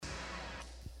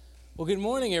Well, good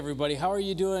morning, everybody. How are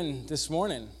you doing this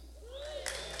morning?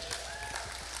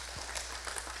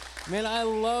 Man, I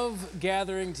love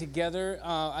gathering together.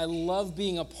 I love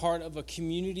being a part of a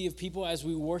community of people as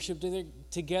we worship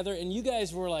together. And you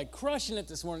guys were like crushing it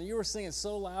this morning. You were singing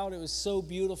so loud. It was so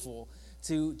beautiful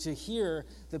to hear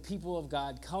the people of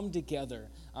God come together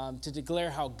to declare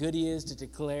how good He is, to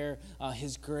declare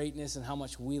His greatness and how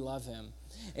much we love Him.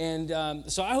 And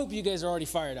so I hope you guys are already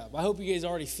fired up. I hope you guys are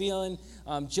already feeling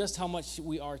just how much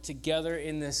we are together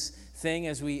in this thing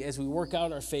as we work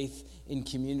out our faith in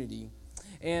community.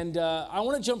 And I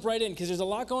want to jump right in because there's a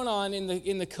lot going on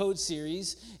in the Code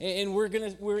series, and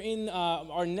we're in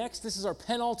our next. This is our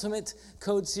penultimate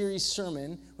Code series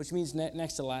sermon, which means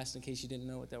next to last. In case you didn't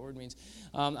know what that word means,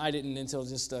 I didn't until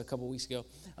just a couple weeks ago.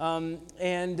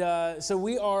 So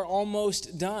we are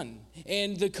almost done.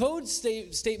 And the Code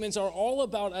statements are all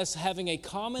about us having a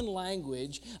common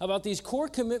language about these core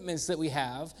commitments that we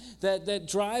have that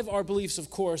drive our beliefs,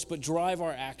 of course, but drive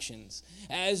our actions.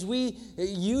 As we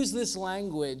use this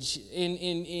language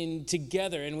in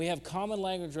together, and we have common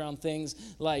language around things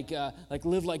like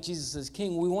live like Jesus is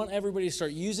King, we want everybody to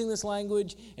start using this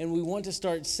language, and we want to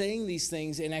start saying these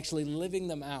things and actually living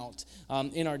them out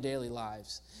in our daily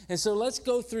lives. And so let's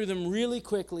go through them really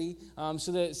quickly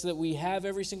so that we have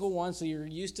every single one, so you're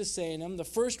used to saying them. The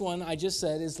first one I just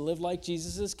said is live like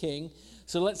Jesus is King.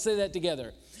 So let's say that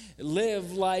together.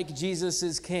 Live like Jesus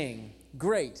is King.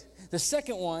 Great. The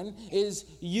second one is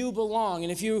you belong.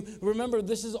 And if you remember,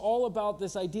 this is all about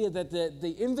this idea that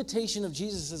the invitation of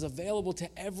Jesus is available to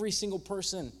every single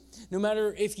person. No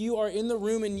matter if you are in the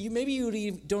room and maybe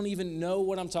you don't even know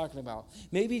what I'm talking about.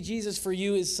 Maybe Jesus for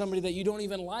you is somebody that you don't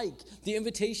even like. The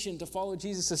invitation to follow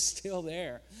Jesus is still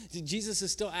there. Jesus is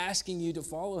still asking you to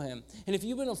follow Him. And if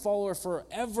you've been a follower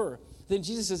forever, then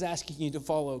Jesus is asking you to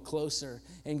follow closer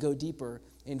and go deeper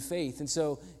in faith. And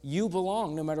so you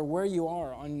belong no matter where you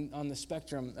are on the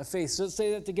spectrum of faith. So let's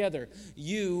say that together.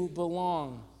 You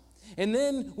belong. And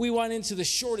then we went into the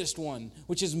shortest one,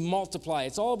 which is multiply.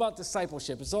 It's all about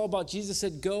discipleship. It's all about, Jesus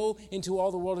said, go into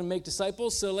all the world and make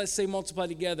disciples. So let's say multiply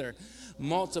together.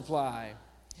 Multiply.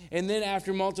 And then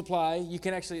after multiply, you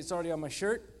can actually, it's already on my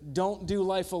shirt, don't do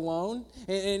life alone.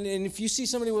 And if you see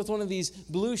somebody with one of these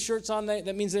blue shirts on,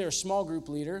 that means they're a small group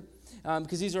leader,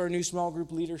 because these are our new small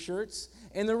group leader shirts.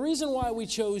 And the reason why we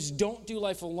chose don't do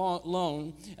life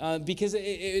alone, because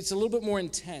it's a little bit more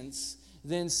intense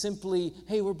than simply,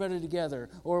 hey, we're better together,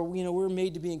 or, we're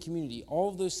made to be in community. All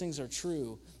of those things are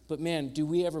true. But man, do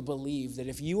we ever believe that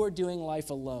if you are doing life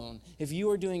alone, if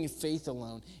you are doing faith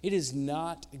alone, it is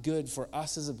not good for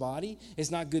us as a body.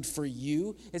 It's not good for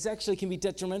you. It actually can be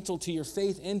detrimental to your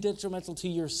faith and detrimental to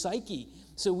your psyche.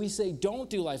 So we say, don't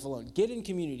do life alone. Get in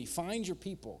community. Find your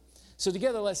people. So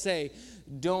together, let's say,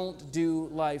 don't do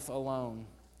life alone.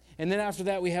 And then after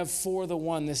that, we have for the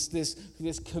one,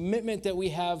 this commitment that we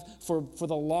have for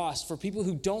the lost, for people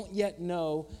who don't yet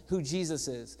know who Jesus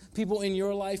is. People in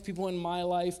your life, people in my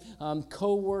life,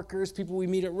 co-workers, people we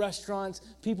meet at restaurants,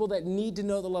 people that need to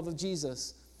know the love of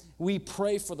Jesus. We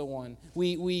pray for the one.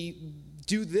 We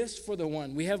do this for the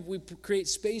one. We create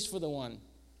space for the one.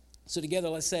 So together,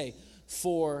 let's say,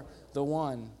 for the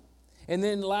one. And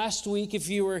then last week, if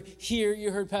you were here,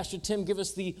 you heard Pastor Tim give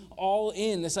us the all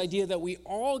in, this idea that we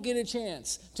all get a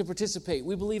chance to participate.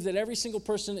 We believe that every single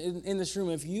person in this room,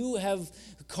 if you have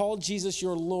called Jesus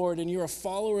your Lord and you're a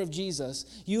follower of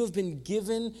Jesus, you have been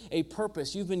given a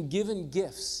purpose. You've been given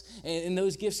gifts, and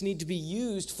those gifts need to be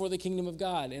used for the kingdom of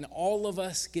God. And all of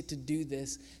us get to do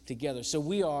this together. So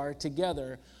we are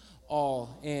together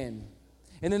all in.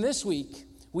 And then this week,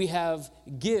 we have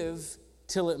give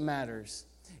till it matters.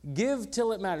 Give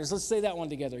till it matters. Let's say that one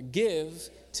together. Give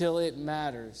till it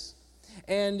matters.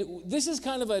 And this is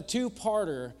kind of a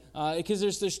two-parter because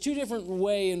there's two different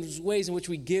ways in which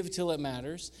we give till it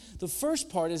matters. The first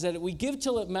part is that we give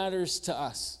till it matters to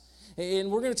us.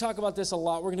 And we're going to talk about this a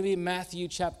lot. We're going to be in Matthew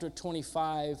chapter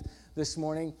 25 this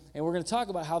morning, and we're going to talk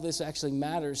about how this actually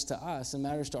matters to us and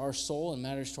matters to our soul and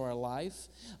matters to our life.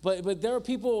 But there are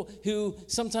people who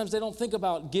sometimes they don't think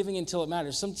about giving until it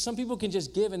matters. Some people can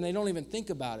just give and they don't even think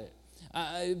about it.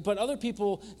 But other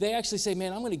people, they actually say,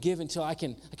 man, I'm going to give until I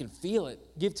can feel it.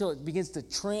 Give till it begins to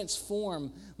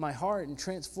transform my heart and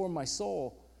transform my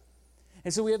soul.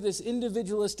 And so we have this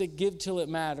individualistic give till it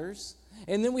matters.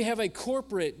 And then we have a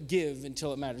corporate give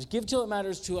until it matters. Give till it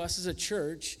matters to us as a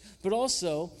church, but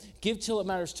also give till it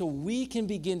matters till we can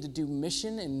begin to do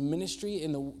mission and ministry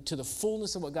to the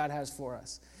fullness of what God has for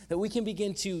us. That we can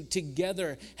begin to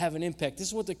together have an impact. This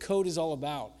is what the code is all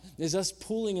about, is us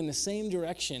pulling in the same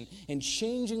direction and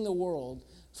changing the world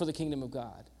for the kingdom of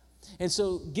God. And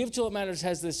so Give Till It Matters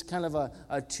has this kind of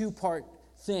a two-part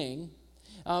thing,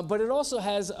 but it also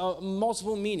has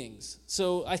multiple meanings.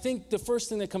 So I think the first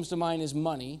thing that comes to mind is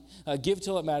money. Give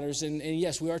Till It Matters, and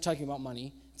yes, we are talking about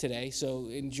money today, so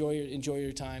enjoy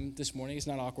your time this morning. It's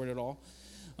not awkward at all.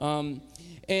 So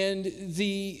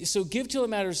Give Till It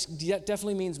Matters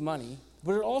definitely means money,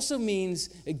 but it also means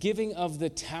a giving of the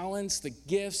talents, the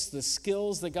gifts, the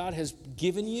skills that God has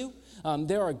given you.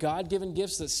 There are God-given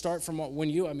gifts that start from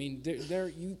you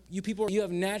people, you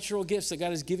have natural gifts that God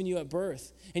has given you at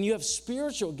birth. And you have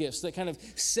spiritual gifts that kind of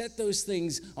set those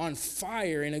things on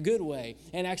fire in a good way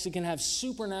and actually can have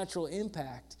supernatural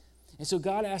impact. And so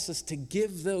God asks us to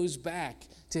give those back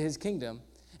to his kingdom.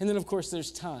 And then, of course,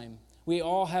 there's time. We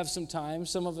all have some time.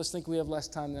 Some of us think we have less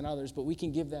time than others, but we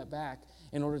can give that back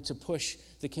in order to push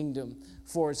the kingdom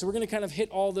forward. So we're going to kind of hit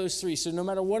all those three. So no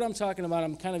matter what I'm talking about,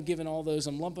 I'm kind of giving all those,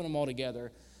 I'm lumping them all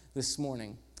together this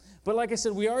morning. But like I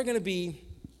said, we are going to be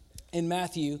in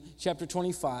Matthew chapter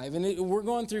 25, and we're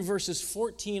going through verses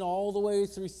 14 all the way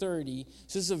through 30.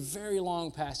 So this is a very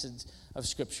long passage of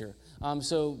Scripture.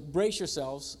 So brace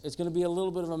yourselves. It's going to be a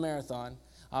little bit of a marathon.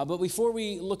 But before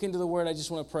we look into the Word, I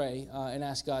just want to pray and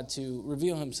ask God to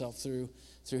reveal himself through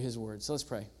his Word. So let's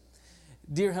pray.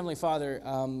 Dear Heavenly Father,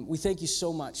 we thank you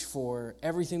so much for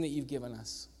everything that you've given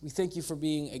us. We thank you for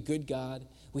being a good God.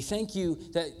 We thank you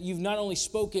that you've not only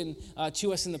spoken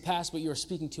to us in the past, but you are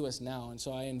speaking to us now. And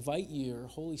so I invite you, your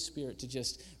Holy Spirit, to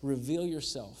just reveal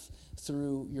yourself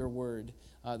through your word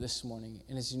this morning.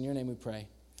 And it's in your name we pray.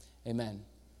 Amen.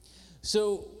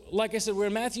 So, like I said, we're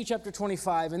in Matthew chapter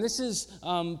 25, and this is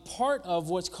part of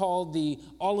what's called the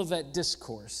Olivet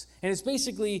Discourse. And it's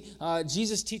basically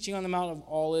Jesus teaching on the Mount of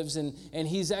Olives, and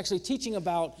he's actually teaching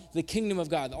about the kingdom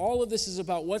of God. All of this is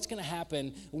about what's going to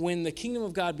happen when the kingdom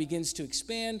of God begins to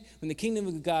expand, when the kingdom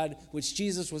of God, which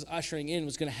Jesus was ushering in,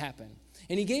 was going to happen.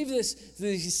 And he gave this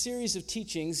series of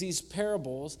teachings, these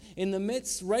parables, in the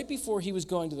midst, right before he was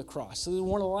going to the cross. So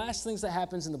one of the last things that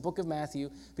happens in the book of Matthew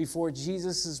before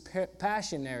Jesus'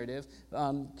 passion narrative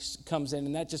comes in,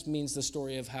 and that just means the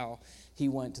story of how he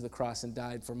went to the cross and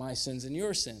died for my sins and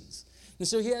your sins. And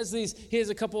so he has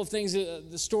a couple of things,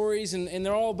 the stories, and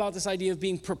they're all about this idea of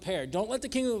being prepared. Don't let the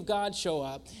kingdom of God show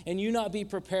up and you not be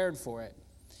prepared for it.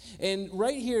 And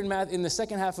right here in the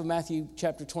second half of Matthew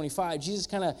chapter 25, Jesus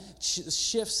kind of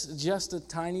shifts just a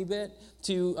tiny bit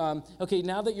to, okay,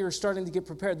 now that you're starting to get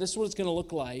prepared, this is what it's going to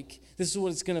look like. This is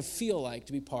what it's going to feel like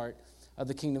to be part of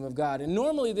the kingdom of God. And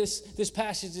normally this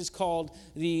passage is called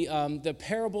the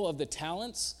parable of the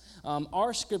talents.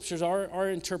 Our scriptures, our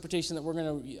interpretation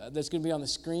that's going to be on the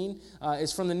screen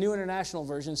is from the New International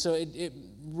Version. So it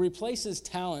replaces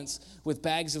talents with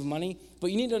bags of money.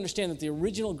 But you need to understand that the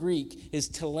original Greek is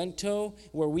talento,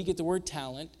 where we get the word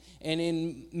talent. And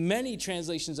in many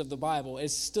translations of the Bible,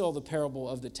 it's still the parable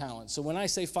of the talents. So when I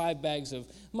say 5 bags of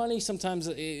money, sometimes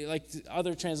like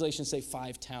other translations say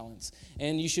 5 talents.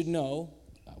 And you should know,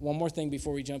 one more thing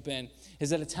before we jump in,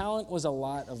 is that a talent was a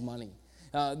lot of money.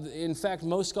 In fact,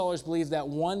 most scholars believe that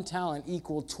 1 talent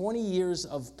equaled 20 years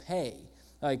of pay,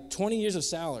 like 20 years of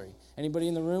salary. Anybody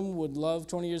in the room would love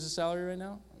 20 years of salary right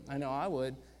now? I know I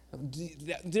would.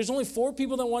 There's only 4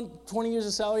 people that want 20 years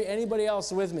of salary. Anybody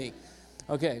else with me?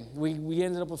 Okay, we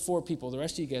ended up with 4 people. The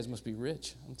rest of you guys must be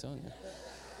rich, I'm telling you.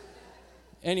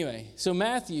 Anyway, so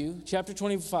Matthew chapter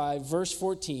 25, verse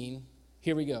 14,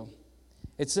 here we go.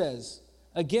 It says,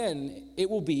 "Again, it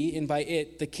will be, and by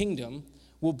it, the kingdom,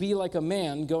 will be like a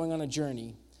man going on a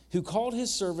journey, who called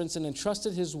his servants and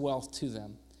entrusted his wealth to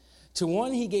them. To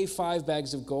one he gave 5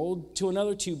 bags of gold, to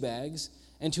another 2 bags,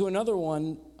 and to another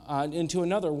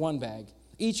 1 bag,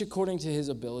 each according to his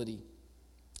ability.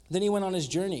 Then he went on his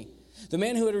journey. The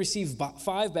man who had received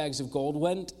 5 bags of gold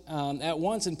went at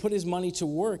once and put his money to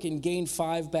work and gained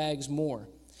 5 bags more.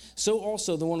 So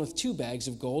also the one with 2 bags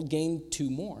of gold gained 2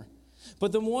 more.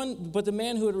 But the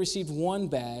man who had received 1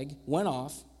 bag went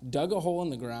off, dug a hole in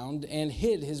the ground, and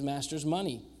hid his master's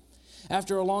money.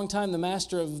 After a long time, the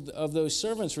master of those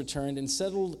servants returned and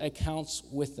settled accounts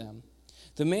with them.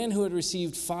 The man who had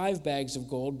received 5 bags of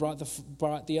gold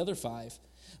brought the other 5.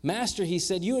 'Master,' he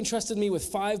said, 'you entrusted me with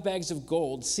 5 bags of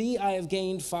gold. See, I have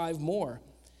gained 5 more.'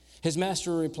 His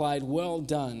master replied, 'Well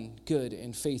done, good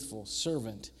and faithful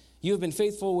servant. You have been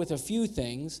faithful with a few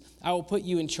things. I will put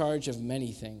you in charge of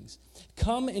many things.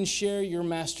 Come and share your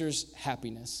master's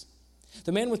happiness.'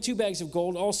 The man with 2 bags of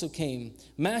gold also came.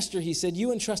 'Master,' he said,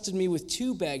 'you entrusted me with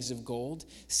 2 bags of gold.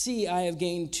 See, I have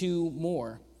gained 2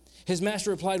 more.' His master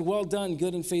replied, 'Well done,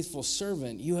 good and faithful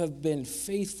servant. You have been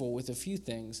faithful with a few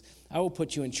things. I will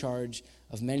put you in charge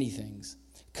of many things.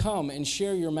 Come and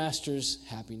share your master's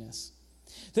happiness.'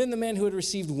 Then the man who had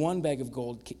received 1 bag of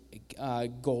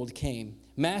gold came.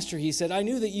 Master, he said, I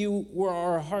knew that you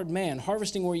were a hard man,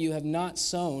 harvesting where you have not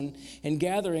sown and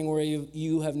gathering where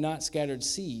you have not scattered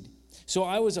seed. So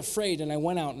I was afraid, and I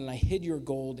went out and I hid your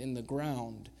gold in the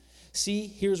ground. See,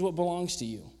 here's what belongs to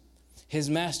you. His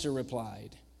master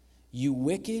replied, you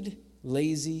wicked,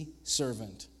 lazy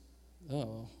servant.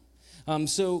 Oh.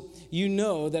 So you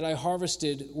know that I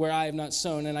harvested where I have not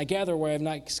sown, and I gather where I have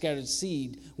not scattered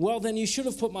seed. Well, then you should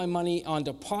have put my money on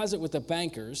deposit with the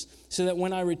bankers, so that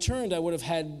when I returned, I would have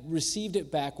had received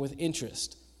it back with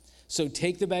interest. So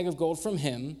take the bag of gold from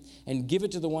him and give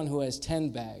it to the one who has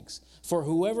 10 bags. For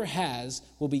whoever has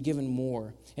will be given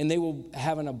more, and they will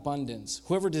have an abundance.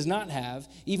 Whoever does not have,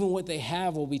 even what they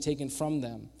have will be taken from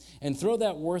them. And throw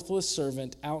that worthless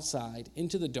servant outside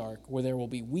into the dark, where there will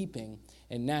be weeping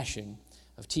and gnashing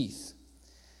of teeth.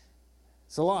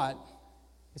 It's a lot.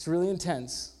 It's really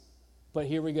intense. But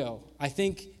here we go. I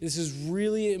think this is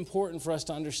really important for us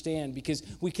to understand, because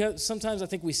sometimes I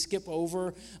think we skip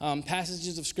over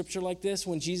passages of Scripture like this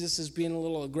when Jesus is being a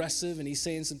little aggressive and he's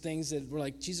saying some things that we're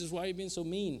like, Jesus, why are you being so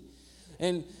mean?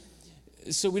 And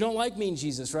so we don't like mean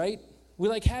Jesus, right? We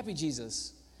like happy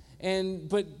Jesus.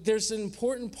 But there's an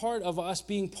important part of us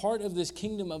being part of this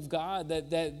kingdom of God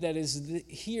that is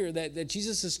here, that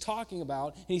Jesus is talking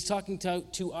about, and he's talking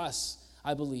to us,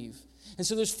 I believe. And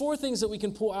so there's 4 things that we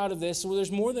can pull out of this. Well,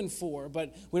 there's more than 4,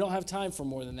 but we don't have time for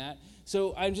more than that.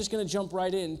 So I'm just going to jump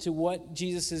right into what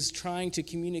Jesus is trying to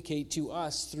communicate to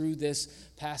us through this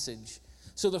passage.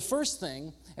 So the first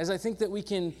thing is, I think that we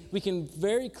can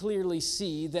very clearly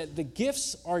see that the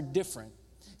gifts are different.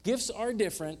 Gifts are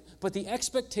different, but the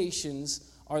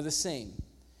expectations are the same.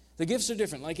 The gifts are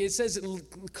different. Like it says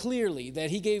clearly that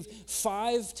he gave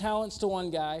 5 talents to one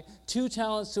guy, 2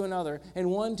 talents to another, and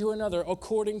 1 to another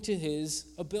according to his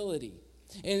ability.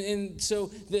 And so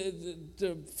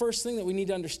the first thing that we need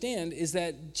to understand is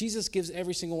that Jesus gives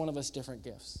every single one of us different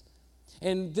gifts.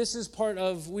 And this is part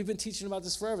of, we've been teaching about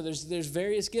this forever. There's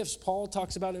various gifts. Paul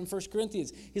talks about it in 1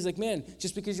 Corinthians. He's like, man,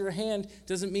 just because you're a hand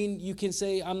doesn't mean you can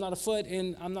say I'm not a foot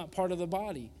and I'm not part of the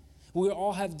body. We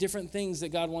all have different things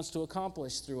that God wants to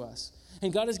accomplish through us.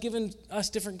 And God has given us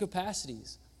different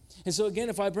capacities. And so again,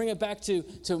 if I bring it back to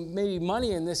maybe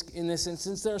money in this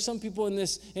instance, there are some people in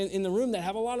the room that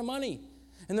have a lot of money.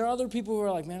 And there are other people who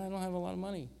are like, man, I don't have a lot of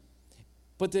money.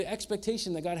 But the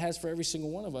expectation that God has for every single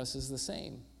one of us is the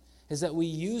same. Is that we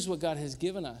use what God has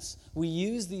given us. We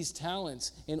use these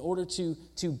talents in order to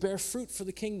bear fruit for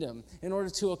the kingdom, in order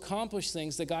to accomplish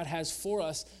things that God has for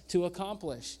us to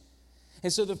accomplish.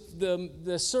 And so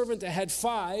the servant that had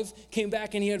 5 came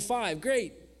back and he had 5.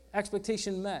 Great.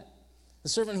 Expectation met. The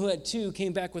servant who had 2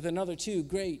 came back with another 2.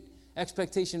 Great.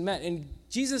 Expectation met. And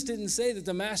Jesus didn't say that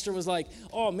the master was like,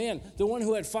 oh man, the one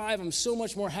who had 5, I'm so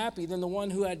much more happy than the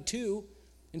one who had 2.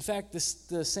 In fact,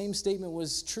 the same statement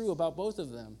was true about both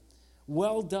of them.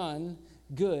 Well done,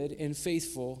 good and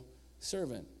faithful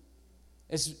servant.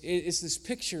 It's this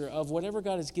picture of whatever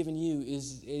God has given you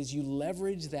is you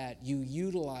leverage that, you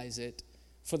utilize it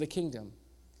for the kingdom.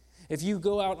 If you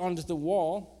go out onto the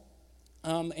wall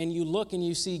and you look and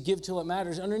you see give till it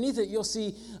matters, underneath it you'll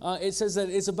see it says that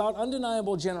it's about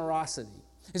undeniable generosity.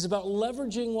 It's about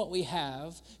leveraging what we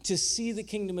have to see the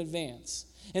kingdom advance.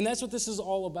 And that's what this is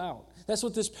all about. That's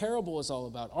what this parable is all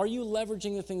about. Are you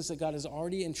leveraging the things that God has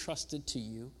already entrusted to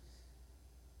you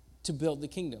to build the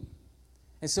kingdom?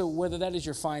 And so whether that is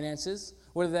your finances,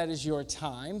 whether that is your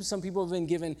time, some people have been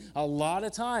given a lot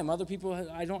of time. Other people,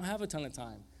 I don't have a ton of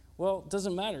time. Well, it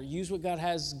doesn't matter. Use what God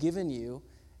has given you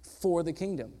for the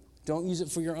kingdom. Don't use it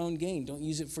for your own gain. Don't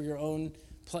use it for your own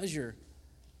pleasure.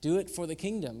 Do it for the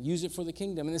kingdom. Use it for the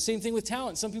kingdom. And the same thing with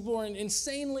talent. Some people are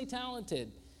insanely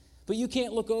talented. But you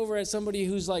can't look over at somebody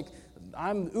who's like,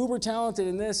 I'm uber talented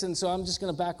in this, and so I'm just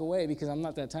going to back away because I'm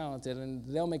not that talented, and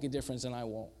they'll make a difference and I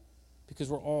won't. Because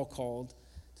we're all called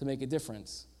to make a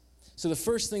difference. So the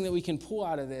first thing that we can pull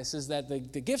out of this is that the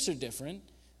gifts are different,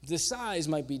 the size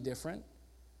might be different,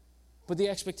 but the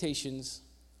expectations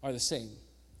are the same.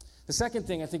 The second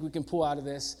thing I think we can pull out of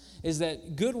this is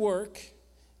that good work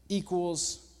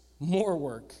equals more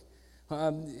work.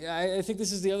 I think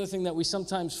this is the other thing that we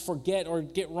sometimes forget or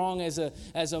get wrong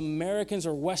as Americans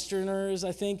or Westerners.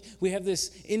 I think we have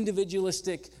this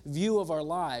individualistic view of our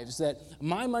lives that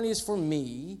my money is for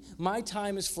me, my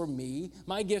time is for me,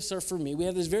 my gifts are for me. We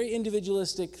have this very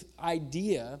individualistic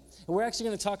idea, and we're actually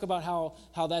going to talk about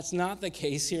how that's not the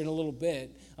case here in a little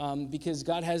bit, because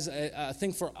God has a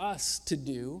thing for us to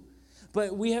do.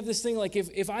 But we have this thing like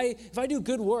if I do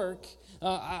good work,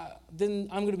 then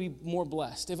I'm going to be more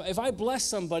blessed. If I bless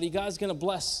somebody, God's going to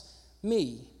bless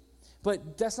me.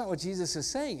 But that's not what Jesus is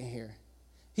saying here.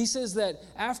 He says that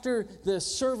after the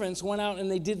servants went out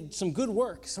and they did some good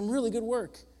work, some really good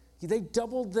work, they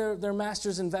doubled their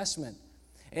master's investment.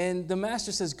 And the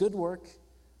master says, good work,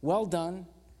 well done,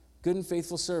 good and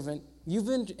faithful servant. You've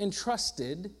been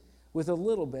entrusted with a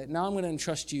little bit. Now I'm going to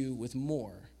entrust you with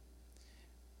more.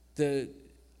 The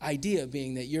idea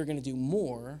being that you're going to do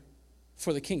more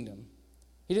for the kingdom.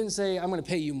 He didn't say, I'm going to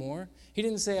pay you more. He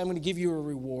didn't say, I'm going to give you a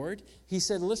reward. He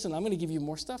said, listen, I'm going to give you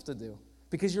more stuff to do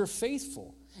because you're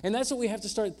faithful. And that's what we have to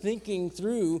start thinking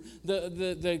through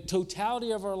the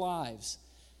totality of our lives.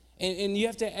 And you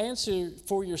have to answer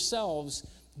for yourselves,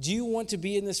 do you want to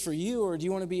be in this for you or do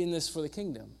you want to be in this for the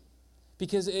kingdom?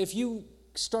 Because if you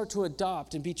start to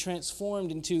adopt and be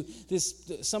transformed into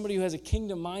somebody who has a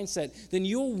kingdom mindset, then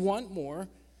you'll want more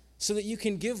so that you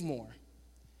can give more.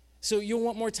 So you'll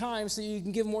want more time so you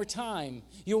can give more time.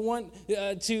 You'll want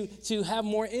to have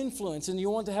more influence, and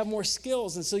you'll want to have more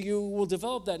skills. And so you will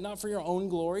develop that not for your own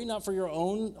glory, not for your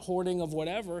own hoarding of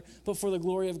whatever, but for the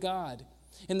glory of God.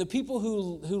 And the people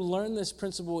who learn this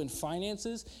principle in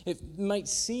finances, it might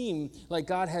seem like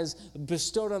God has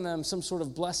bestowed on them some sort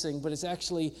of blessing, but it's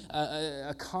actually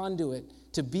a conduit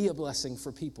to be a blessing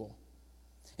for people.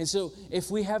 And so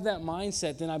if we have that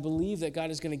mindset, then I believe that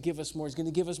God is going to give us more. He's going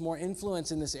to give us more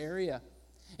influence in this area.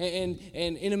 And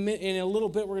in a little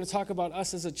bit, we're going to talk about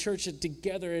us as a church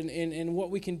together and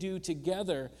what we can do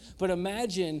together. But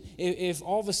imagine if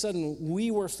all of a sudden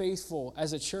we were faithful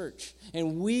as a church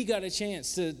and we got a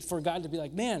chance for God to be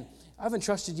like, man, I've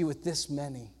entrusted you with this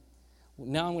many.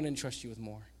 Now I'm going to entrust you with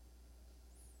more.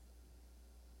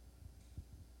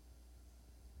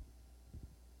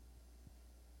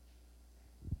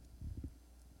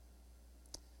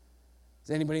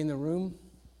 Does anybody in the room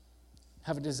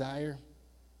have a desire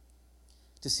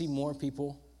to see more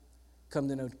people come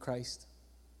to know Christ?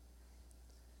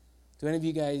 Do any of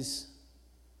you guys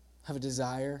have a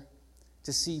desire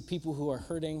to see people who are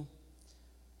hurting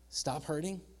stop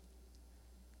hurting?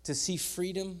 To see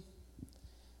freedom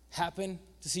happen?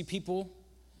 To see people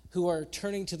who are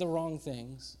turning to the wrong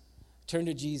things turn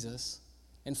to Jesus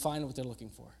and find what they're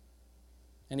looking for?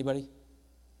 Anybody?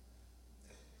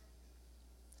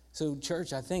 So,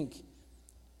 church, I think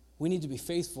we need to be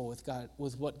faithful with God,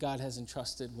 with what God has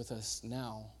entrusted with us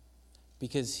now,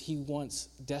 because he wants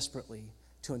desperately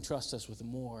to entrust us with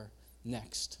more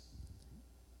next.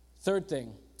 Third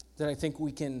thing that I think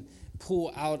we can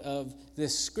pull out of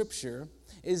this scripture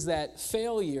is that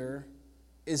failure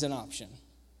is an option.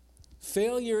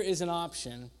 Failure is an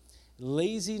option.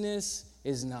 Laziness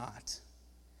is not.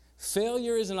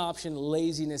 Failure is an option.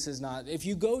 Laziness is not. If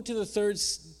you go to the third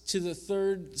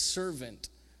servant,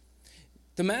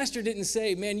 the master didn't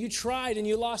say, man, you tried and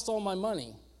you lost all my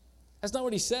money. That's not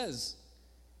what he says.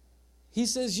 He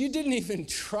says, you didn't even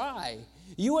try.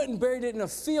 You went and buried it in a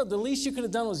field. The least you could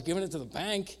have done was given it to the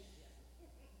bank.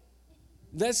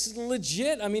 That's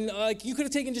legit. I mean, like, you could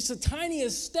have taken just the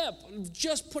tiniest step,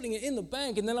 just putting it in the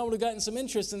bank, and then I would have gotten some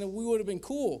interest, and then we would have been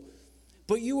cool.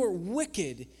 But you are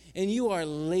wicked, and you are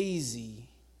lazy.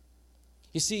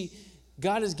 You see,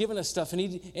 God has given us stuff, and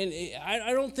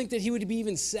I don't think that he would be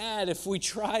even sad if we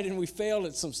tried and we failed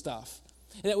at some stuff.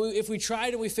 That if we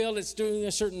tried and we failed at doing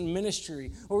a certain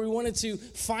ministry, or we wanted to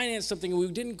finance something and we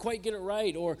didn't quite get it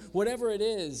right, or whatever it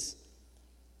is,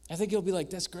 I think he'll be like,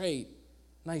 that's great,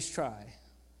 nice try.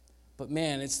 But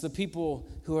man, it's the people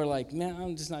who are like, man,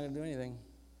 I'm just not going to do anything.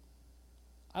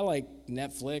 I like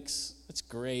Netflix, it's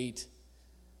great.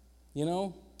 You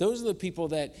know, those are the people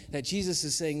that Jesus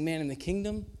is saying, man, in the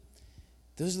kingdom,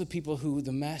 those are the people who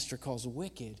the master calls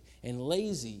wicked and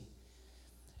lazy.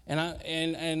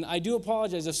 And I do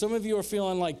apologize if some of you are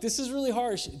feeling like this is really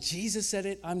harsh. Jesus said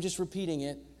it, I'm just repeating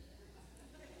it.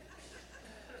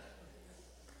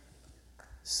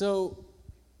 So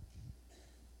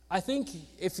I think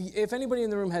if anybody in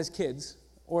the room has kids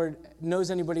or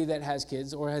knows anybody that has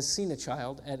kids or has seen a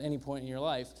child at any point in your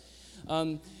life,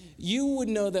 you would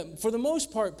know that for the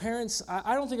most part, parents,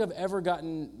 I don't think I've ever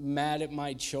gotten mad at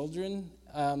my children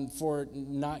for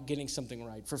not getting something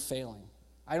right, for failing.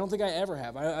 I don't think I ever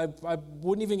have. I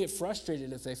wouldn't even get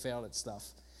frustrated if they failed at stuff.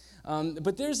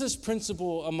 But there's this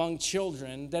principle among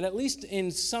children that at least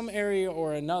in some area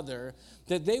or another,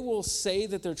 that they will say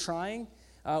that they're trying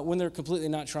when they're completely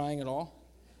not trying at all.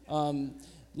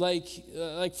 Like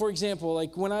for example,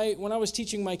 like when I was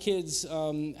teaching my kids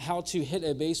how to hit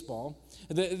a baseball,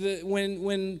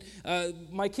 when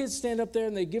my kids stand up there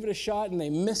and they give it a shot and they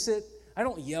miss it, I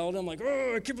don't yell at them like,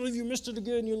 oh, I can't believe you missed it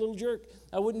again, you little jerk.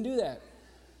 I wouldn't do that.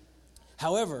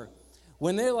 However,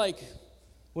 when they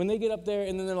get up there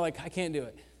and then they're like, I can't do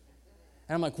it.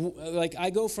 And I'm like I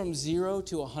go from 0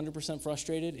 to 100%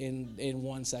 frustrated in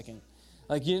 1 second.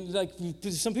 Like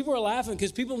some people are laughing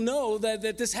because people know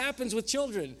that this happens with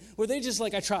children, where they just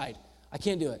like, I tried, I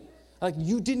can't do it. Like,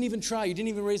 you didn't even try, you didn't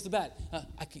even raise the bat.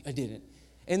 I didn't.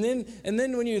 And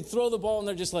then when you throw the ball and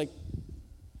they're just like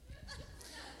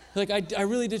I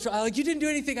really did try. Like, you didn't do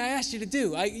anything I asked you to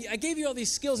do. I gave you all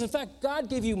these skills. In fact, God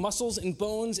gave you muscles and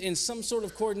bones and some sort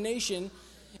of coordination,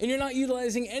 and you're not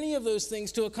utilizing any of those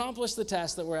things to accomplish the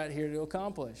task that we're out here to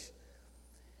accomplish.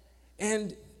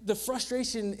 And the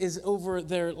frustration is over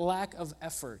their lack of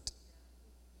effort.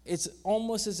 It's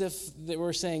almost as if they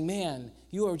were saying, man,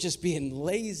 you are just being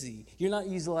lazy. You're not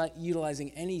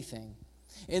utilizing anything.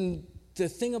 And the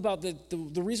thing about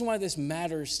the reason why this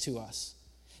matters to us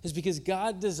is because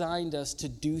God designed us to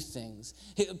do things.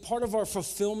 Part of our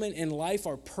fulfillment in life,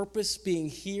 our purpose being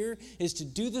here, is to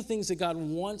do the things that God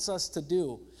wants us to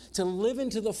do, to live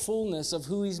into the fullness of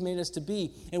who He's made us to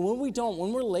be. And when we don't,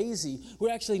 when we're lazy,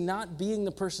 we're actually not being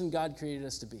the person God created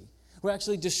us to be. We're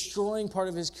actually destroying part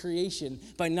of His creation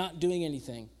by not doing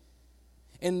anything.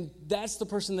 And that's the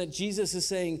person that Jesus is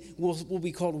saying will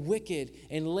be called wicked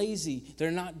and lazy. They're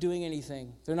not doing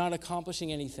anything. They're not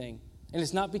accomplishing anything. And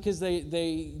it's not because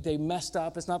they messed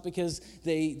up. It's not because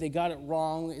they got it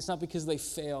wrong. It's not because they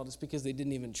failed. It's because they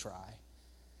didn't even try.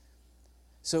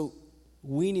 So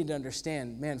we need to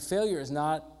understand, man, failure is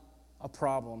not a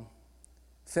problem.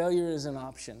 Failure is an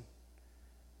option.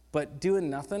 But doing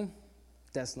nothing,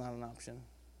 that's not an option.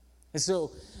 And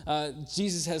so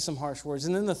Jesus has some harsh words.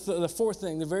 And then the fourth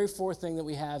thing, the very fourth thing that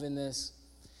we have in this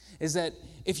is that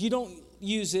if you don't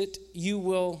use it, you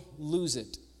will lose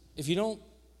it. If you don't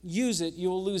use it, you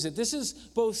will lose it. This is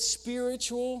both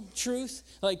spiritual truth.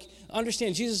 Like,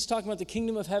 understand, Jesus is talking about the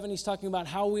kingdom of heaven. He's talking about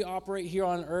how we operate here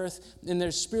on earth, and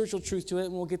there's spiritual truth to it,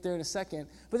 and we'll get there in a second.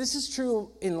 But this is true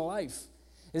in life.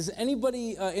 Is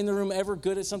anybody in the room ever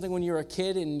good at something when you're a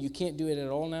kid and you can't do it at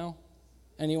all now?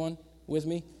 Anyone with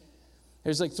me?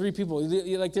 There's like 3 people.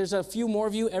 Like, there's a few more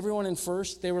of you. Everyone in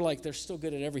first, they were like, they're still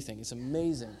good at everything. It's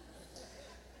amazing.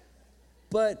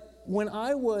 But when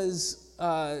I was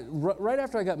right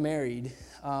after I got married,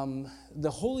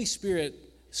 the Holy Spirit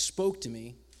spoke to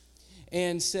me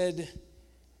and said,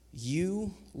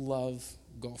 you love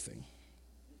golfing.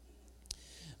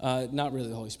 Not really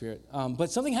the Holy Spirit,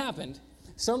 but something happened.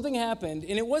 Something happened,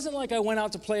 and it wasn't like I went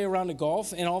out to play around a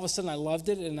golf, and all of a sudden I loved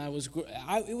it, and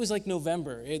it was like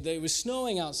November. It was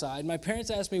snowing outside. My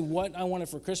parents asked me what I wanted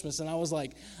for Christmas, and I was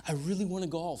like, I really want to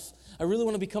golf. I really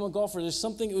want to become a golfer. There's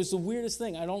something, it was the weirdest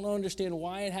thing. I don't understand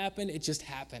why it happened. It just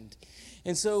happened.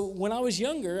 And so when I was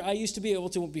younger, I used to be able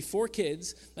to, before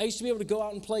kids, I used to be able to go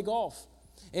out and play golf.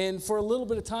 And for a little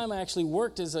bit of time, I actually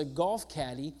worked as a golf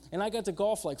caddy, and I got to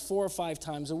golf like 4 or 5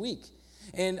 times a week.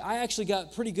 And I actually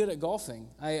got pretty good at golfing.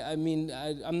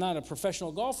 I'm not a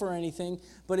professional golfer or anything,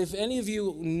 but if any of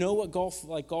you know what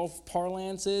golf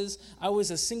parlance is, I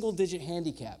was a single-digit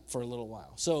handicap for a little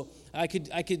while. So I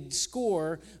could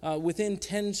score within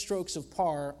 10 strokes of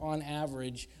par on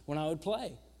average when I would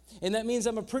play. And that means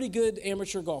I'm a pretty good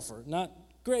amateur golfer. Not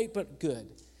great, but good.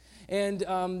 And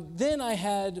then I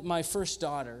had my first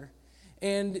daughter.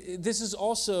 And this is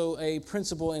also a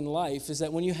principle in life, is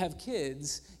that when you have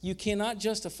kids, you cannot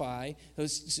justify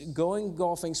going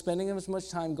golfing, spending as much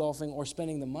time golfing, or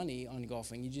spending the money on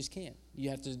golfing. You just can't.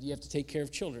 You have to take care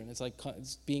of children. It's like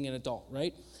being an adult,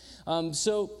 right?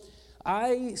 So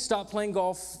I stopped playing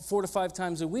golf 4 to 5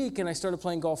 times a week, and I started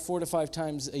playing golf 4 to 5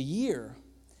 times a year.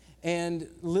 And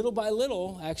little by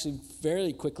little, actually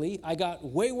fairly quickly, I got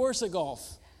way worse at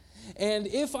golf. And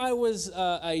if I was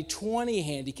a 20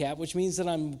 handicap, which means that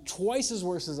I'm twice as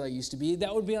worse as I used to be,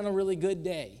 that would be on a really good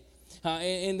day.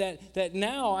 And that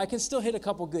now I can still hit a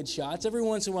couple good shots. Every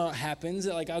once in a while it happens.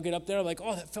 Like, I'll get up there, I'm like,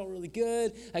 oh, that felt really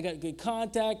good. I got good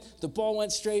contact. The ball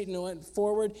went straight and it went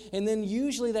forward. And then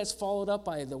usually that's followed up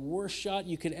by the worst shot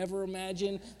you could ever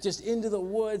imagine, just into the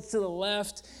woods to the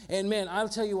left. And man, I'll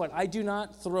tell you what, I do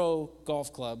not throw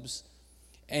golf clubs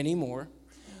anymore.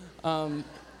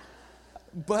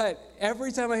 But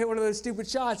every time I hit one of those stupid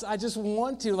shots, I just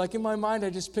want to. Like, in my mind, I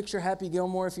just picture Happy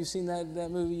Gilmore, if you've seen that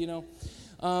movie, you know.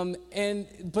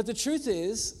 But the truth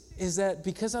is that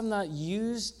because I've not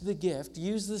used the gift,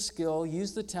 used the skill,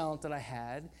 used the talent that I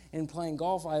had in playing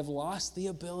golf, I've lost the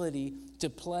ability to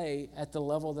play at the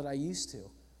level that I used to.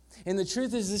 And the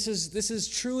truth is, this is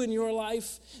true in your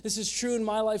life. This is true in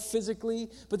my life physically,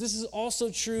 but this is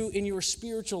also true in your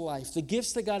spiritual life. The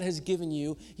gifts that God has given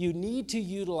you, you need to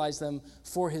utilize them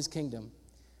for His kingdom.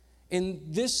 In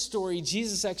this story,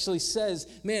 Jesus actually says,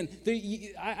 man,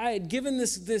 I had given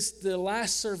the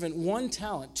last servant 1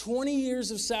 talent, 20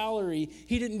 years of salary.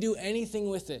 He didn't do anything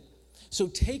with it. So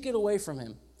take it away from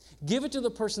him. Give it to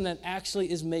the person that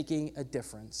actually is making a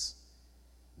difference.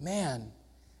 Man,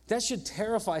 that should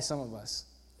terrify some of us.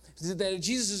 That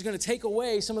Jesus is going to take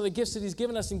away some of the gifts that he's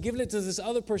given us and give it to this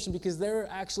other person because they're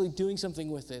actually doing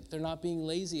something with it. They're not being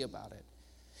lazy about it.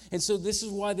 And so this is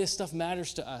why this stuff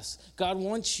matters to us. God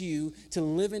wants you to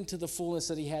live into the fullness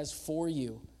that he has for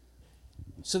you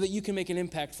so that you can make an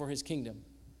impact for his kingdom.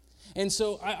 And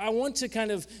so I want to kind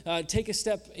of take a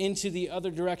step into the other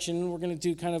direction. We're going to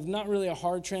do kind of not really a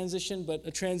hard transition, but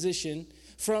a transition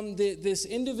from this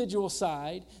individual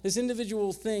side, this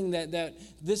individual thing that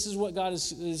this is what God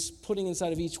is putting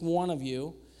inside of each one of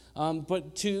you,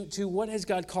 but to what has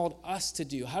God called us to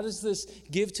do? How does this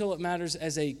Give Till It Matters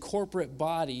as a corporate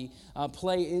body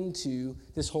play into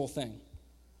this whole thing?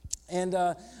 And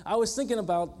I was thinking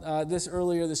about this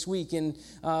earlier this week, and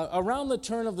around the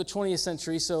turn of the 20th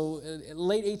century, so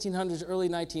late 1800s, early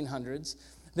 1900s,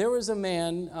 there was a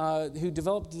man who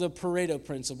developed the Pareto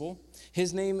principle.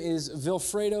 His name is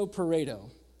Vilfredo Pareto,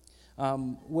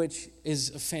 which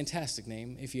is a fantastic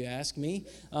name, if you ask me.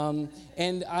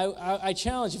 And I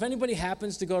challenge, if anybody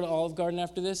happens to go to Olive Garden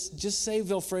after this, just say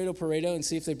Vilfredo Pareto and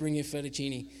see if they bring you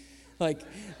fettuccine.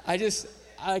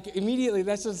 Immediately,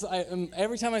 that's just,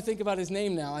 every time I think about his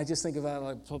name now, I just think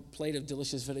about a plate of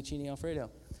delicious fettuccine Alfredo.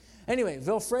 Anyway,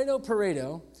 Vilfredo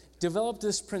Pareto developed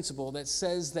this principle that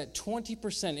says that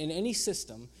 20% in any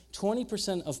system,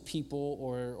 20% of people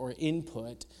or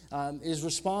input is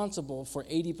responsible for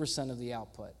 80% of the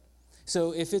output.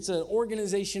 So if it's an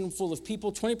organization full of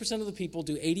people, 20% of the people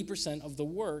do 80% of the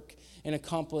work in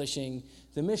accomplishing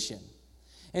the mission.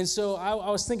 And so I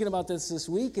was thinking about this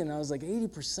week, and I was like,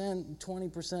 80%,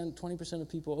 20%, 20% of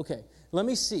people. Okay, let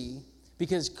me see,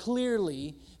 because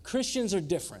clearly Christians are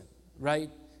different, right?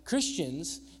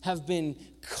 Christians have been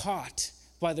caught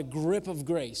by the grip of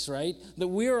grace, right? That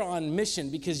we're on mission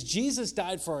because Jesus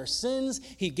died for our sins.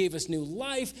 He gave us new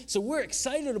life. So we're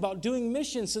excited about doing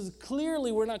mission. So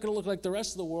clearly we're not going to look like the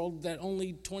rest of the world that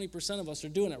only 20% of us are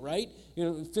doing it, right?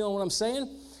 You feeling what I'm saying?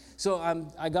 So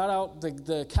I got out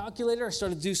the calculator. I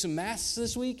started to do some maths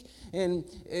this week, and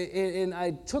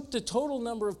I took the total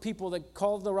number of people that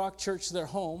called the Rock Church their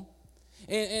home,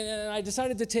 and I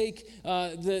decided to take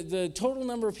the total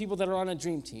number of people that are on a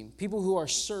dream team, people who are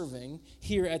serving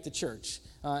here at the church,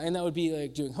 and that would be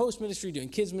like doing host ministry, doing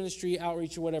kids ministry,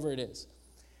 outreach, or whatever it is.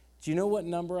 Do you know what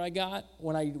number I got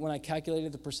when I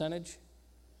calculated the percentage?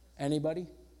 Anybody?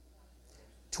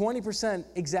 20%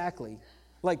 exactly.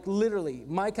 Like literally,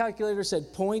 my calculator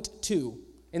said 0.2,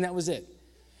 and that was it.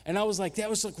 And I was like, that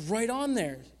was like right on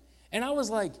there. And I was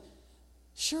like,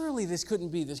 surely this couldn't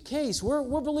be the case. We're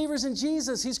believers in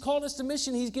Jesus. He's called us to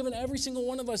mission. He's given every single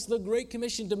one of us the Great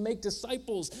Commission to make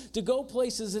disciples, to go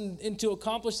places and to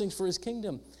accomplish things for his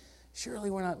kingdom. Surely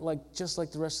we're not just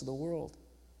like the rest of the world.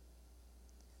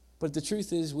 But the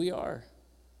truth is we are.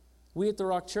 We at the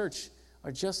Rock Church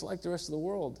are just like the rest of the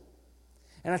world.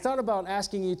 And I thought about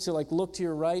asking you to look to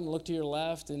your right and look to your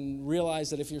left and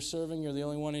realize that if you're serving, you're the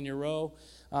only one in your row.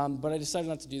 But I decided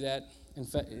not to do that. In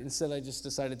fact, instead, I just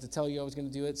decided to tell you I was going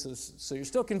to do it. So you're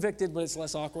still convicted, but it's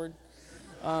less awkward.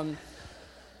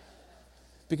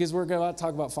 Because we're going to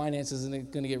talk about finances and it's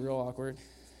going to get real awkward.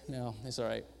 No, it's all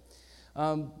right.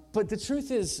 But the truth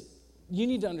is, you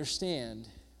need to understand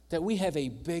that we have a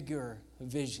bigger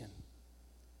vision.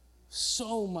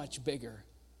 So much bigger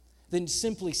than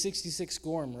simply 66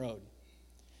 Gorham Road.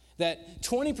 That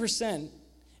 20%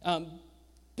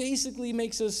 basically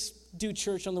makes us do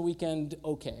church on the weekend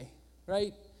okay,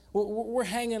 right? We're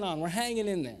hanging on. We're hanging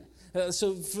in there.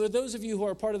 So for those of you who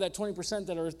are part of that 20%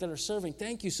 that are serving,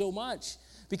 thank you so much.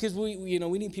 Because we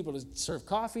need people to serve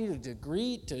coffee, to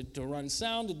greet, to run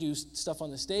sound, to do stuff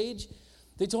on the stage.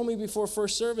 They told me before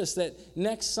first service that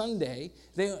next Sunday,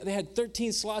 they had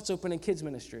 13 slots open in kids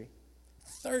ministry.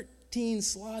 13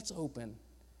 slots open.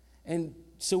 And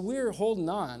so we're holding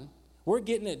on. We're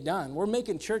getting it done. We're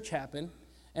making church happen.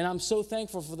 And I'm so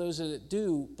thankful for those that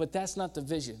do, but that's not the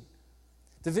vision.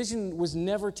 The vision was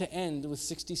never to end with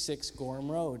 66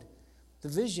 Gorham Road. The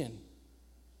vision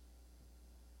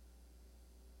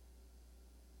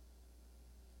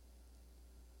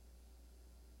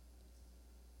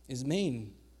is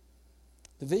Maine.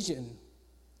 The vision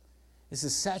is to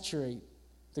saturate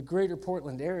the greater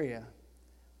Portland area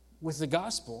with the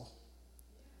gospel,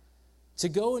 to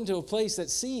go into a place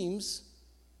that seems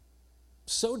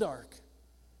so dark,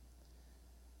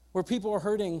 where people are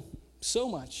hurting so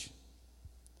much.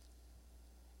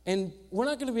 And we're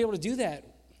not going to be able to do that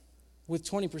with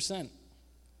 20%.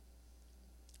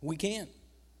 We can't.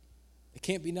 It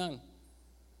can't be done.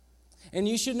 And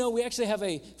you should know we actually have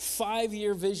a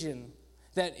 5-year vision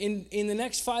that in the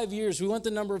next 5 years, we want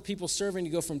the number of people serving to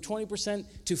go from 20%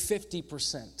 to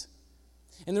 50%.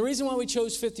 And the reason why we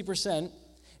chose 50%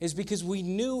 is because we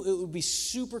knew it would be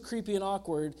super creepy and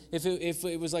awkward if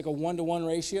it was like a 1-to-1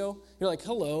 ratio. You're like,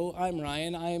 hello, I'm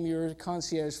Ryan. I am your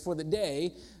concierge for the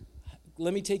day.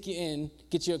 Let me take you in,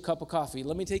 get you a cup of coffee.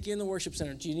 Let me take you in the worship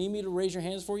center. Do you need me to raise your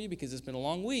hands for you? Because it's been a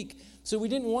long week. So we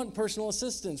didn't want personal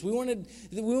assistance. We wanted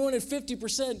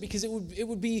 50% because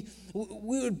we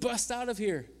would bust out of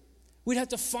here. We'd have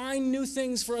to find new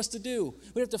things for us to do.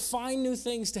 We'd have to find new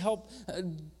things to help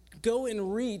go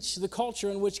and reach the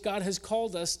culture in which God has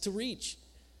called us to reach.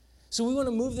 So we want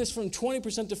to move this from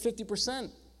 20% to 50%.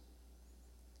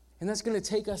 And that's going to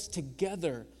take us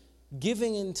together,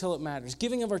 giving until it matters,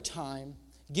 giving of our time,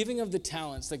 giving of the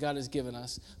talents that God has given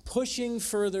us, pushing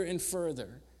further and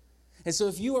further. And so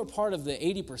if you are part of the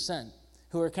 80%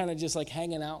 who are kind of just like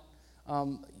hanging out,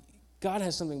 God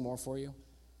has something more for you.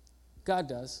 God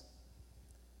does.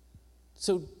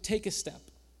 So take a step.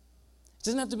 It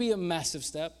doesn't have to be a massive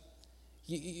step.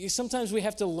 Sometimes we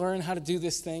have to learn how to do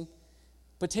this thing,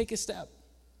 but take a step.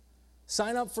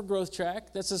 Sign up for Growth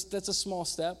Track. That's a small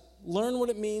step. Learn what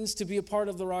it means to be a part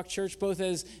of the Rock Church, both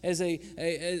as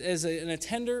an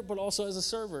attender, but also as a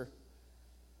server.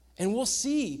 And we'll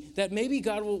see that maybe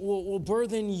God will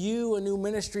birth in you a new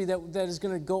ministry that is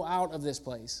going to go out of this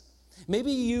place.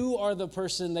 Maybe you are the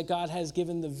person that God has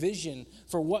given the vision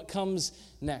for what comes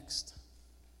next.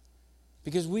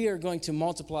 Because we are going to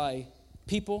multiply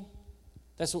people.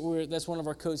 That's one of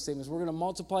our code statements. We're going to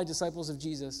multiply disciples of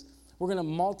Jesus. We're going to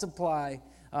multiply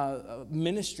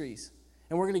ministries.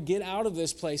 And we're going to get out of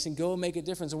this place and go and make a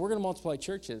difference. And we're going to multiply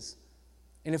churches.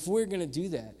 And if we're going to do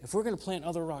that, if we're going to plant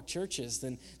other Rock churches,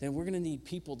 then we're going to need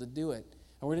people to do it.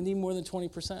 And we're going to need more than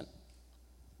 20%.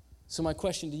 So my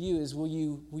question to you is, will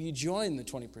you join the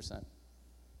 20%?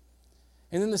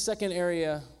 And then the second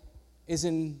area is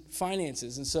in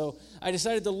finances. And so I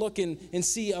decided to look and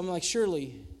see. I'm like,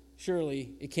 surely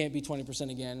it can't be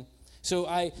 20% again. So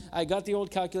I got the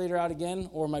old calculator out again,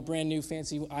 or my brand new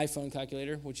fancy iPhone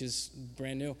calculator, which is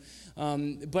brand new.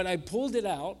 But I pulled it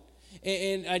out,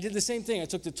 and I did the same thing. I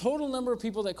took the total number of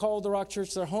people that called the Rock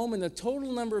Church their home and the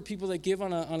total number of people that give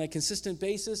on a consistent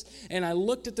basis, and I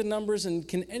looked at the numbers, and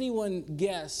can anyone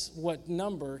guess what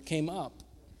number came up?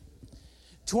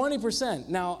 20%.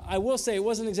 Now, I will say it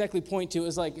wasn't exactly 0.2. It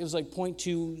was like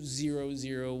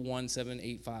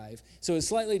 0.2001785. So it's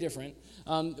slightly different,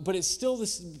 but it's still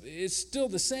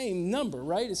the same number,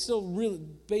 right? It's still really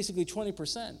basically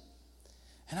 20%.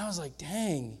 And I was like,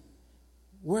 dang,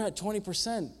 we're at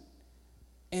 20%.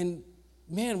 And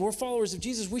man, we're followers of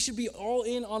Jesus. We should be all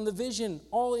in on the vision,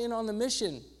 all in on the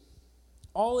mission,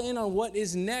 all in on what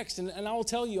is next. And I will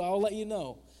tell you, I'll let you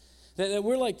know. That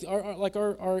we're like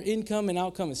our income and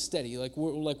outcome is steady. Like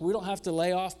we don't have to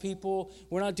lay off people.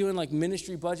 We're not doing like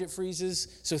ministry budget freezes.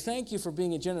 So thank you for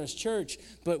being a generous church,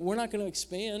 but we're not going to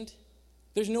expand.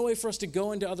 There's no way for us to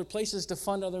go into other places to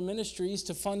fund other ministries,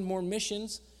 to fund more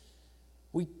missions.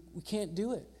 We can't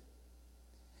do it.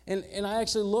 And I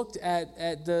actually looked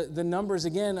at the numbers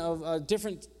again of a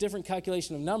different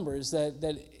calculation of numbers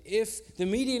that if the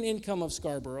median income of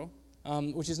Scarborough,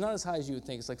 which is not as high as you would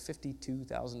think. It's like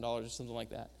 $52,000 or something like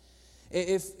that.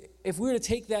 If we were to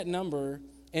take that number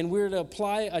and we were to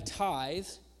apply a tithe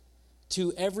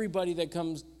to everybody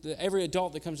every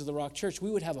adult that comes to the Rock Church,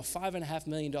 we would have a $5.5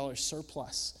 million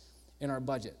surplus in our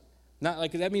budget. Not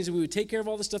like that means that we would take care of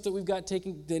all the stuff that we've got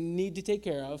that need to take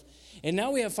care of, and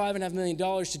now we have $5.5 million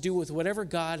to do with whatever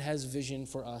God has vision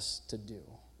for us to do.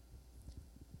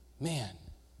 Man,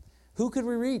 who could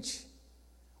we reach?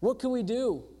 What can we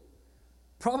do?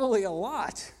 Probably a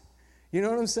lot. You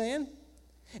know what I'm saying?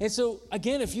 And so,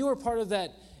 again, if you are part of that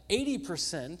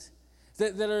 80%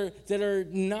 that are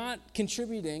not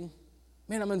contributing,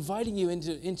 man, I'm inviting you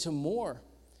into more.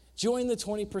 Join the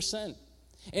 20%.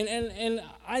 And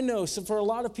I know, so for a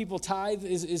lot of people, tithe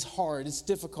is hard. It's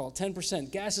difficult.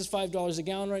 10%. Gas is $5 a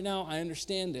gallon right now. I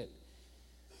understand it.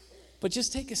 But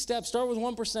just take a step. Start with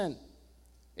 1%.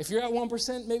 If you're at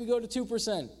 1%, maybe go to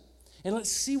 2%. And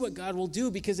let's see what God will do,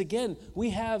 because, again,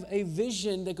 we have a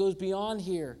vision that goes beyond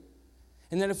here.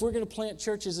 And that if we're going to plant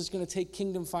churches, it's going to take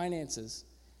kingdom finances.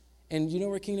 And you know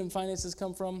where kingdom finances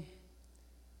come from?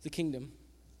 The kingdom.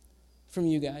 From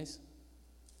you guys.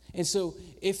 And so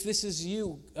if this is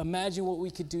you, imagine what we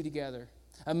could do together.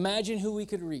 Imagine who we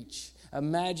could reach.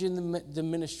 Imagine the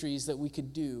ministries that we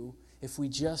could do if we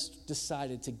just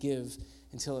decided to give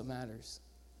until it matters.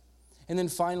 And then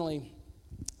finally,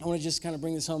 I want to just kind of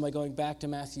bring this home by going back to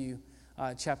Matthew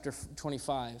chapter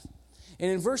 25.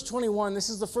 And in verse 21, this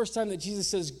is the first time that Jesus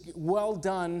says, "Well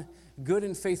done, good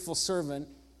and faithful servant."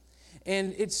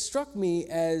 And it struck me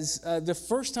as the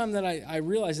first time that I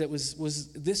realized that was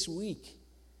this week.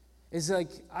 is like,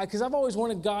 because I've always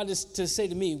wanted God to say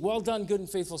to me, well done, good and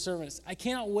faithful servants. I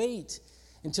cannot wait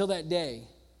until that day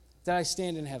that I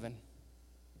stand in heaven.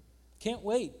 Can't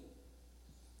wait.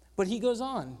 But he goes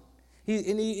on.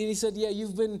 He said, yeah,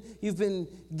 you've been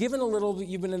given a little,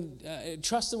 you've been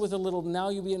trusted with a little, now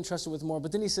you'll be entrusted with more.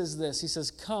 But then he says this, he says,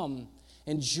 come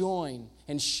and join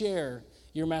and share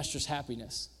your master's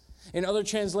happiness. In other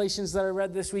translations that I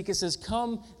read this week, it says,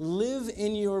 come live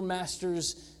in your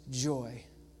master's joy.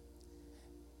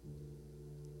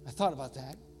 I thought about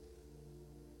that.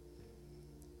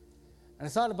 And I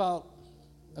thought about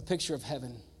a picture of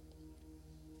heaven.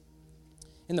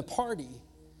 In the party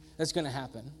that's going to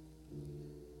happen,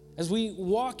 as we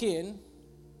walk in,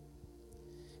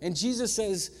 and Jesus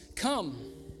says, come,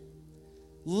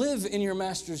 live in your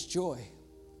master's joy.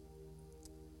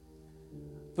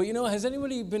 But has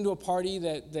anybody been to a party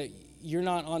that you're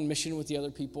not on mission with the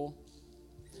other people?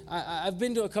 I've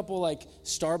been to a couple like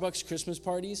Starbucks Christmas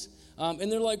parties,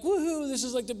 and they're like, woohoo, this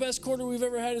is like the best quarter we've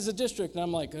ever had as a district. And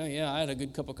I'm like, oh yeah, I had a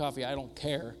good cup of coffee, I don't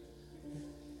care.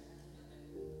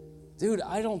 Dude,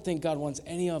 I don't think God wants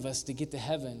any of us to get to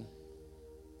heaven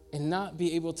and not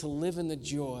be able to live in the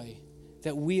joy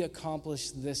that we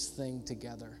accomplished this thing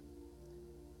together.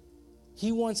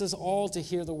 He wants us all to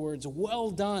hear the words,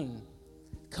 well done.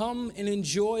 Come and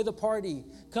enjoy the party.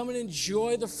 Come and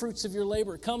enjoy the fruits of your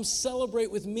labor. Come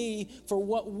celebrate with me for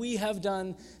what we have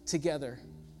done together.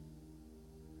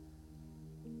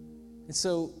 And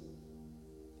so,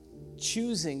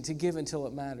 choosing to give until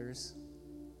it matters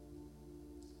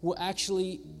will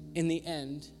actually, in the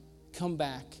end, come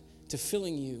back to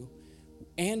filling you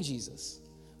and Jesus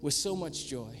with so much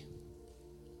joy.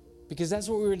 Because that's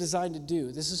what we were designed to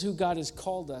do. This is who God has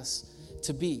called us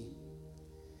to be.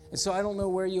 And so I don't know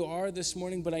where you are this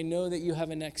morning, but I know that you have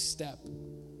a next step.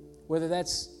 Whether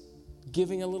that's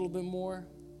giving a little bit more,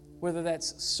 whether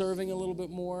that's serving a little bit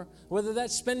more, whether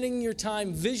that's spending your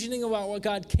time visioning about what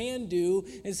God can do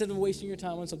instead of wasting your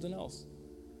time on something else.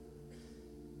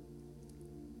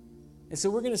 And so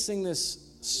we're going to sing this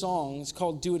song. It's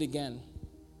called Do It Again.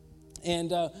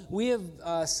 And we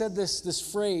have said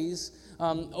this phrase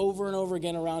over and over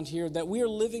again around here, that we are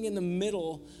living in the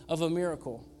middle of a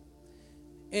miracle.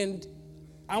 And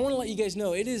I want to let you guys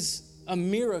know, it is a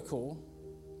miracle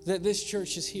that this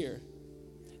church is here.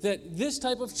 That this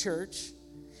type of church,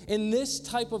 in this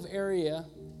type of area,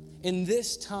 in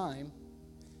this time,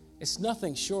 it's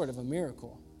nothing short of a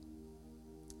miracle.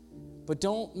 But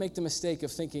don't make the mistake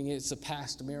of thinking it's a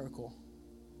past miracle.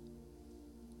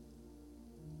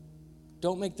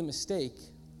 Don't make the mistake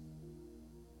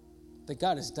that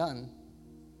God has done.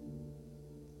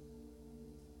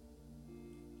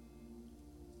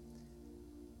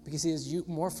 Because he has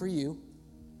more for you.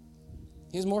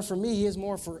 He has more for me. He has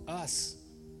more for us.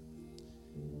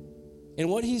 And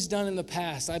what he's done in the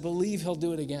past, I believe he'll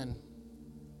do it again.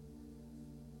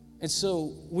 And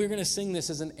so we're going to sing this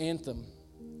as an anthem.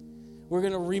 We're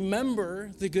going to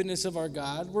remember the goodness of our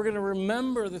God. We're going to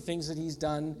remember the things that he's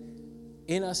done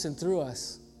in us and through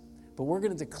us. But we're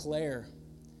going to declare,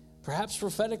 perhaps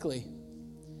prophetically,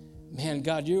 man,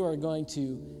 God, you are going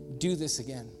to do this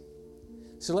again.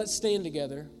 So let's stand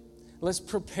together. Let's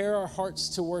prepare our hearts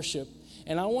to worship.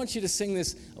 And I want you to sing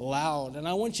this loud. And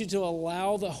I want you to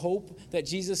allow the hope that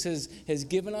Jesus has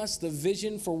given us, the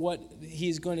vision for what he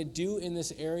is going to do in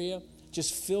this area,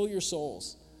 just fill your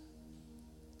souls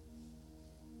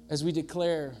as we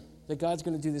declare that God's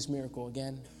going to do this miracle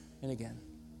again and again.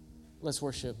 Let's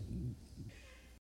worship.